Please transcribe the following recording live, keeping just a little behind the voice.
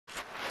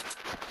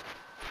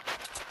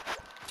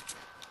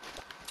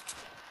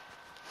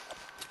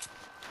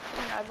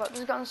got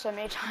this gun so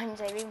many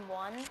times I've even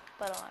won,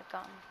 but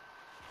like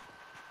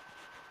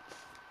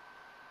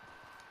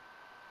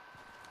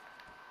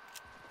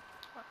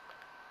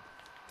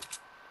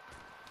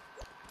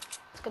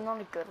it's not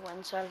a good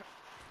one, so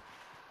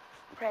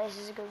pray this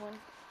is a good one.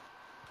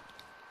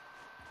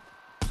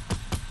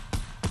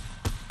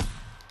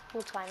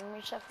 Full time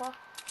reach so far.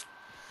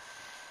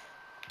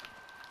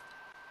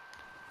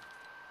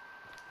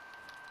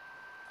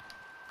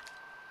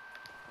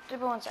 Give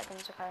me 1 second,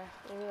 it's okay.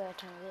 Maybe I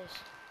turn this.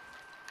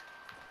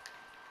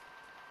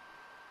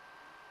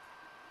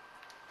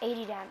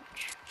 80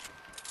 damage.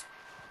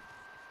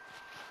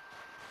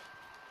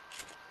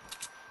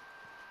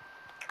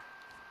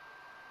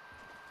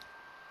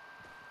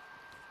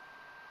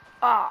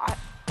 Ah,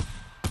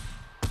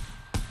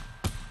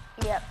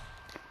 yep,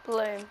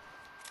 bloom.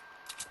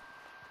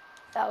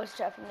 That was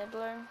definitely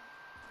bloom.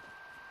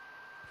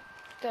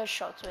 Those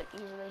shots would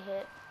easily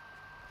hit.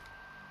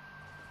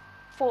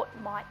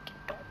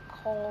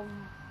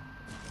 FortMike.com.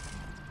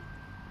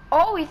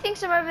 Oh, he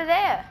thinks I'm over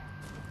there.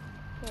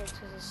 Yeah, it's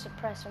because it's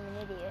suppressed. I'm an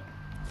idiot.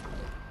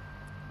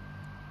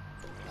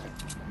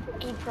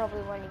 He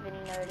probably won't even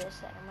notice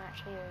that I'm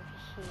actually over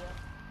here.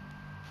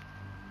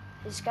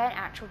 Is this guy an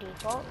actual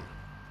default?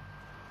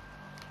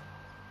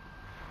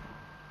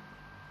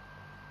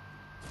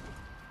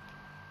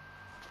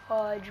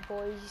 Fudge,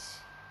 boys.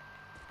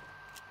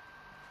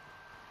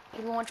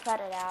 He launch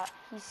padded out.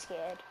 He's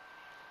scared.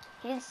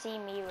 He didn't see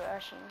me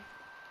rushing.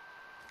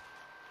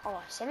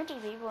 Oh, 70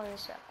 people in the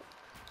circle.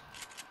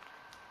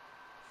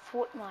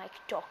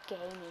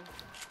 FortMike.gaming.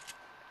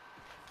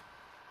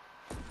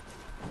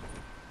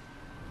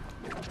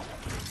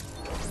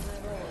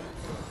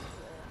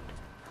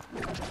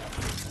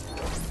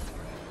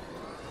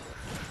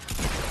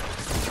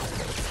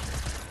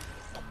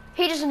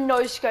 He just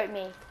no-scoped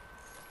me.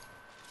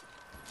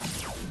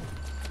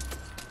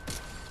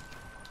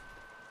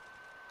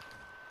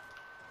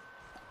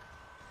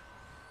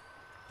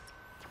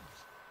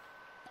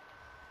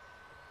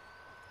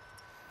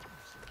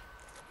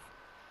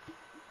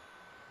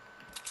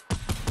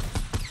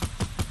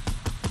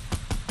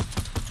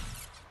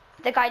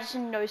 The guy just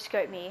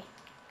no-scoped me.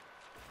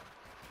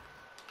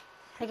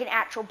 Like an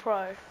actual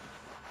pro.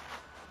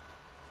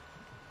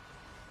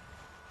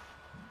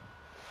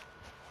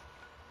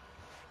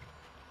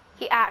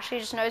 He actually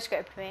just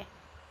no-scoped me.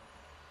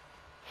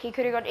 He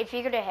could have got, if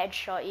he got a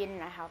headshot, you didn't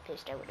know how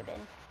pissed I would have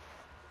been.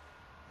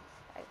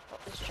 I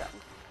got this jump.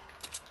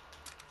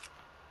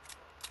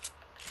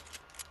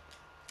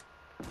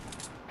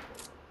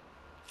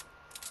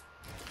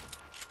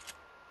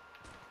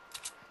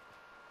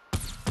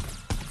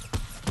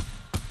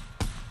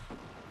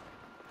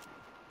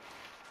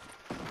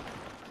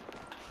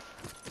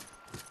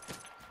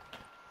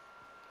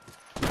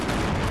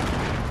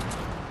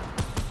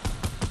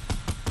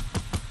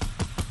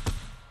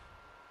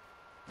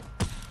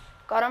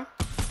 Got him.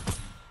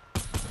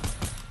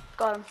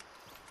 Got him.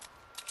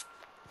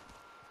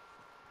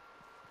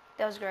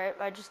 That was great.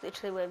 I just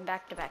literally went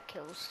back-to-back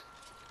kills.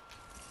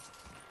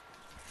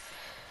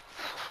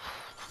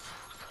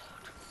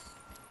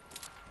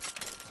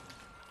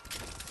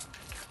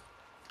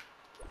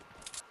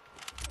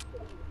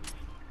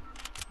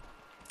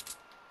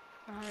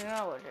 I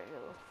know what to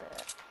do with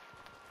that.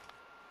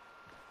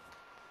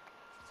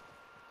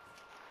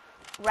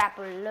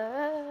 Rapper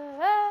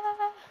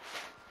love.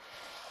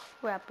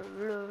 Rapper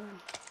love.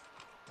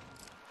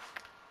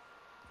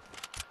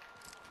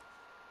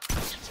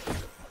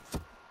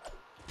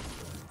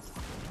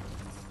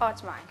 Oh,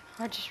 it's mine.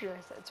 I just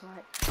realized that's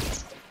mine.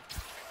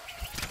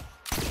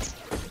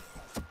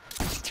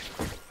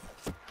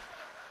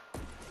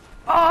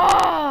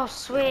 Oh,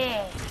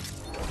 sweet.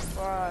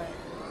 Bro.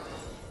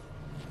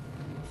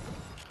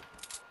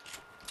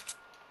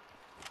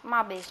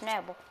 My bitch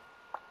never.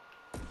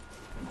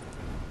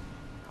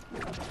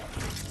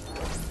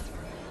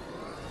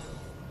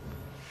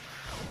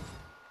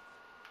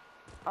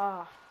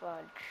 Oh, fudge.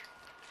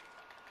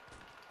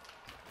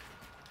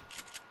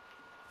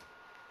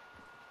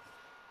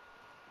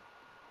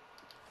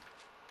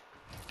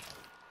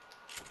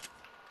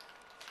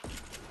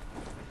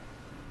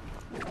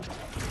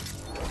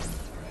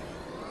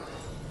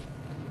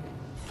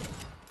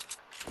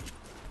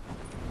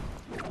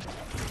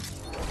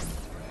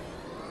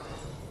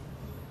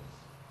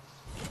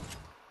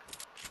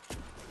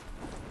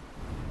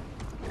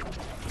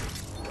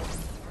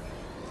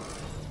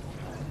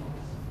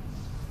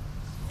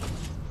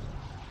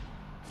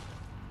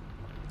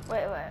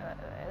 Wait,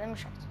 let me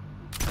try.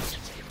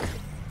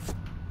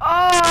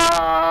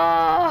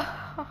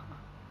 Oh!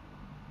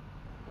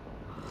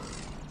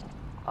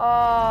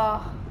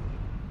 Oh!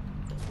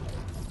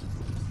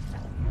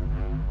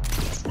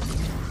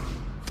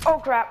 Oh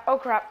crap, oh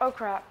crap, oh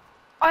crap.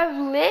 I've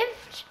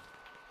lived?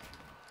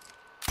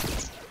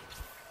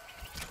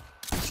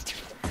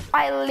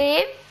 I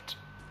lived?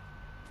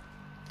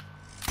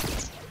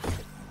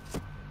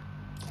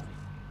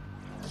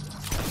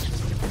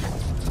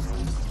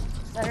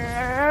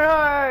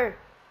 No.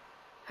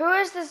 Who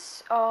is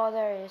this? Oh,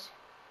 there he is.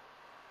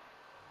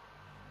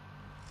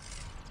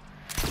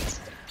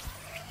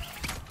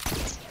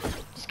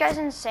 guy's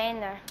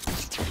insane though.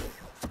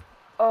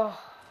 Oh.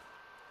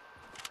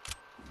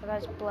 That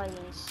guy's bloody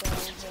insane.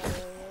 Here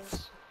he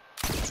is.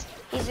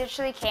 He's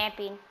literally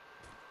camping.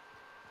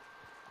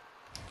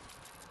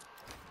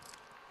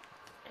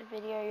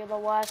 Video, you're the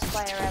worst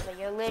player ever.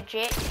 You're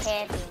legit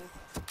camping.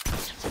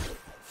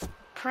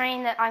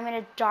 Praying that I'm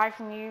gonna die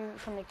from you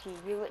from the cube.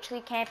 You're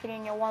literally camping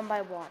in your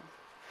 1x1.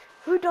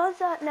 Who does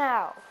that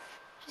now?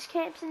 Just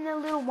camps in their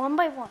little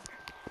 1x1.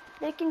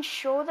 Making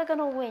sure they're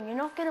gonna win. You're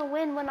not gonna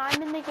win when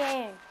I'm in the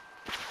game.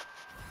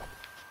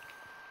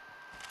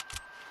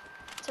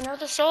 It's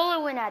another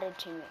solo win added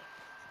to me.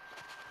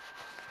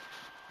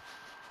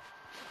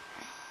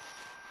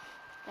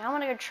 Now I'm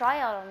gonna go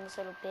try out on this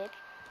little pig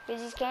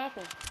because he's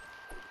camping.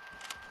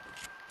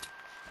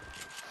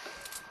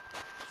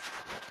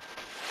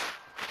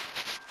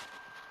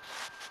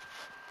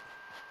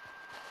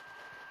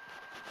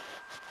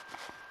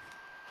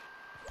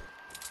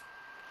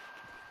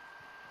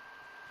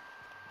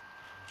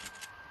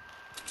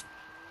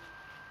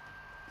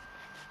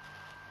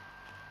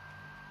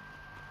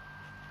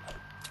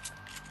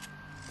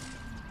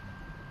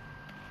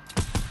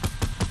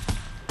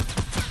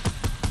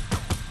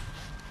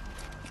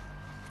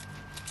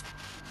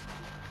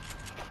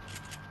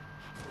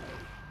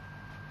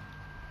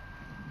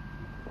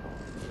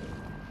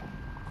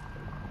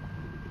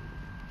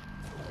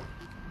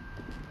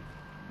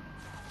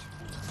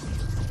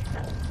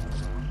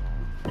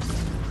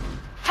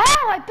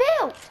 I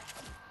built!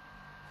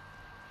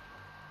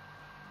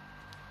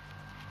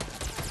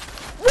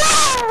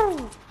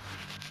 Whoa!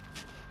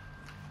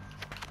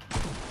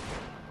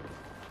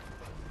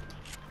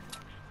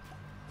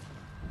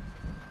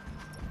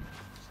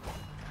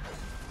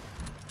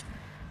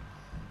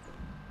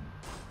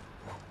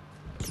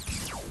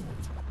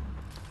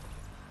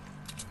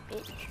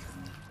 Bitch.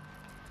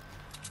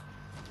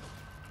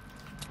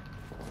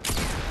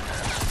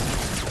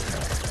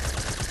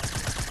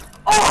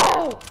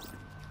 Oh!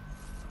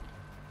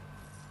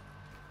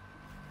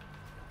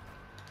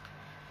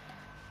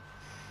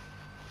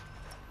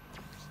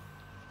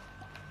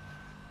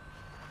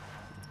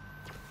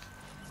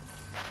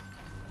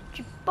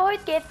 You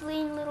both get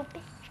fleeing, little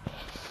bitch.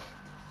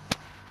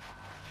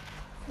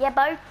 You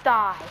both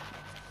die.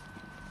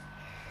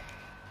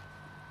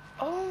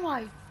 Oh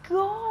my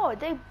god,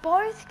 they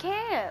both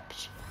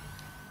camped.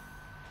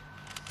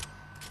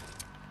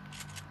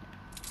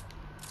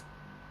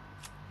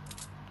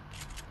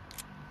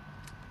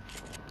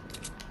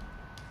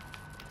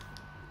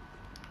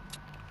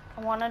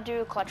 I want to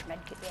do a clutch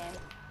medkit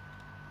game.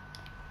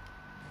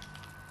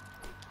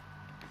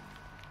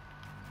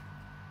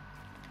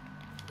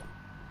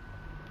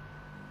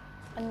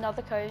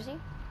 Another cozy.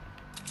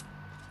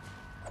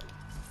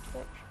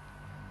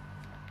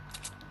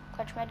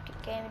 Clutch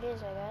medkit game it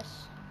is, I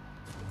guess.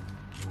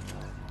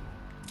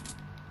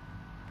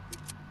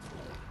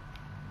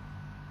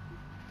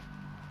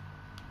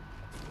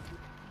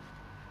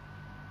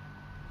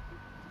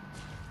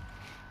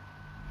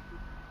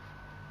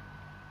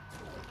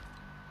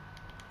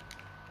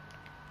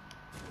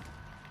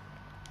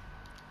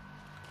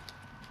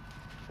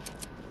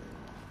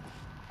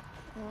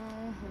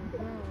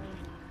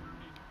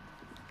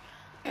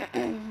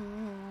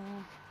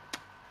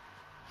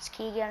 Is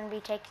Key gonna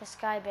be taking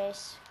sky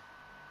base?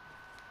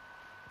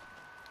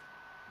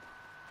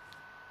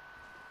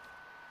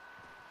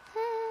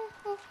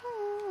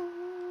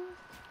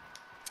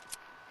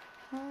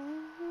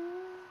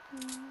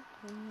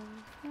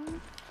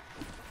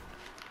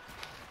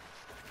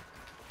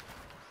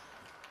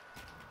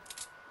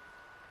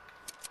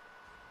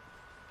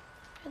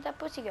 Where'd that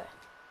pussy go?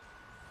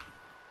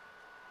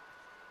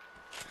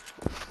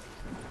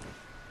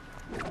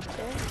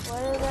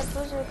 Where did that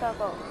pussy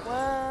go?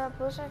 Where did that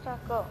pussy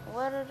go?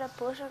 Where did that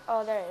pussy?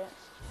 Oh, there it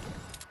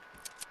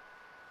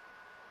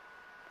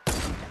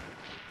is.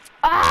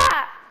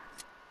 Ah!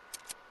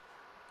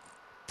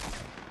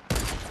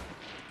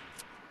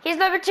 He's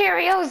no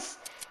materials.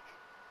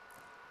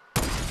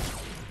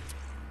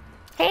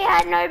 He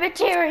had no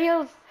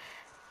materials.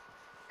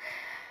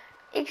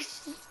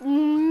 It's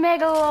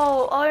mega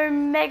lol. Oh,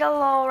 mega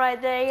lol right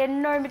there. He had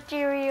no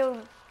materials.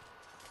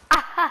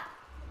 Aha!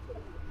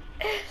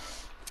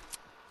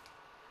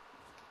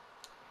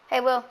 Hey,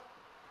 Will.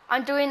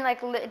 I'm doing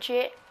like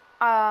legit.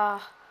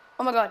 Oh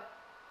my god.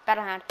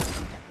 Battle hand.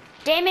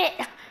 Damn it!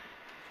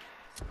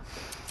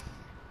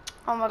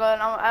 Oh my god.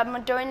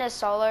 I'm doing a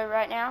solo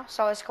right now.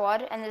 Solo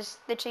squad. And there's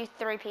literally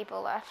 3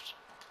 people left.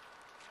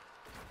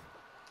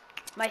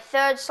 My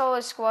 3rd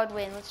solo squad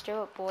win. Let's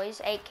do it,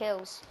 boys. 8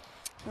 kills.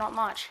 Not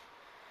much.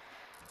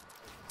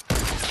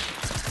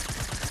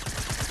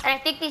 And I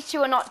think these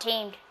 2 are not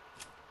teamed.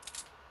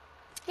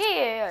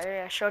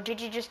 Yeah, sure.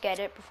 Did you just get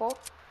it before?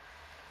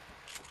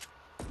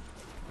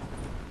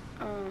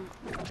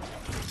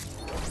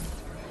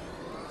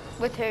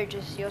 With who?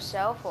 Just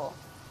yourself or?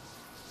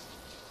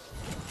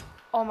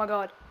 Oh my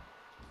god.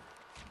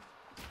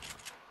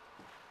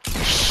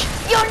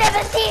 You'll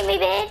never see me,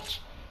 bitch!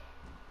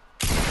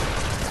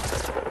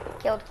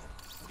 Killed.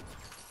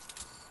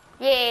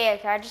 Yeah.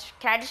 Can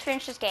I just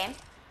finish this game?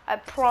 I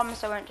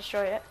promise I won't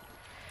destroy it.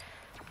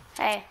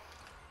 Hey.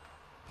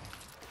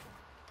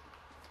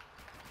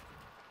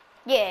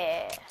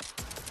 Yeah.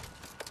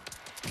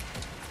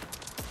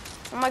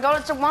 Oh my god,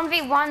 it's a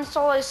 1v1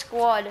 solo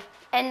squad.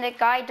 And the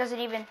guy doesn't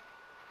even...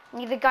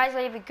 The guy's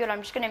not even good.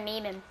 I'm just gonna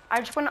meme him.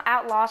 I'm just gonna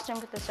outlast him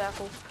with the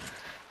circle.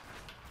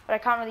 But I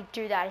can't really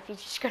do that if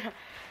he's just gonna...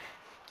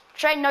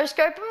 Should I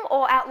no-scope him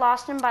or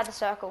outlast him by the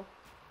circle?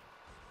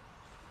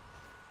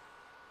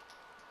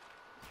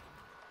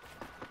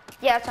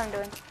 Yeah, that's what I'm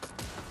doing.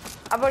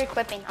 I'm already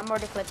clipping.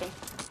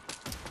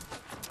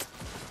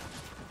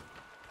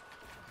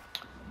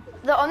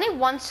 The only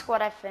one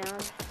squad I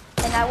found,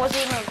 and I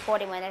wasn't even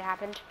recording when it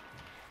happened.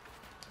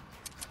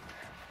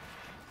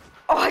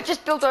 Oh, I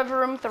just built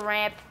over him with the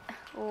ramp.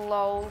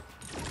 Lol.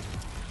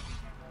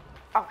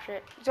 Oh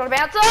shit, he's got a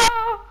bounce.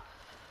 Oh!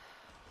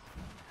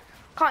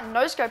 Can't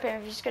no-scope him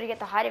if he's just gonna get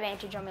the height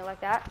advantage on me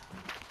like that.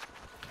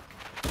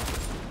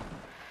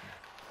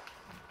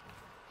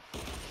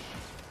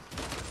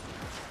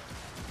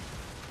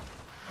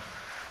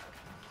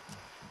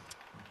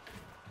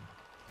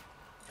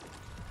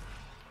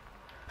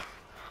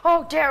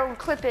 Oh, Daryl,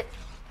 clip it.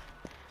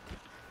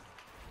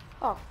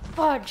 Oh,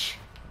 fudge.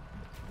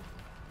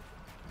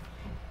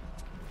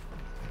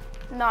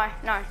 No.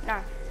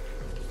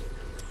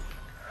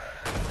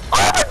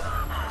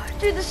 Oh!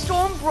 Dude, the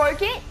storm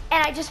broke it,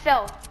 and I just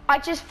fell. I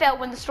just fell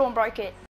when the storm broke it.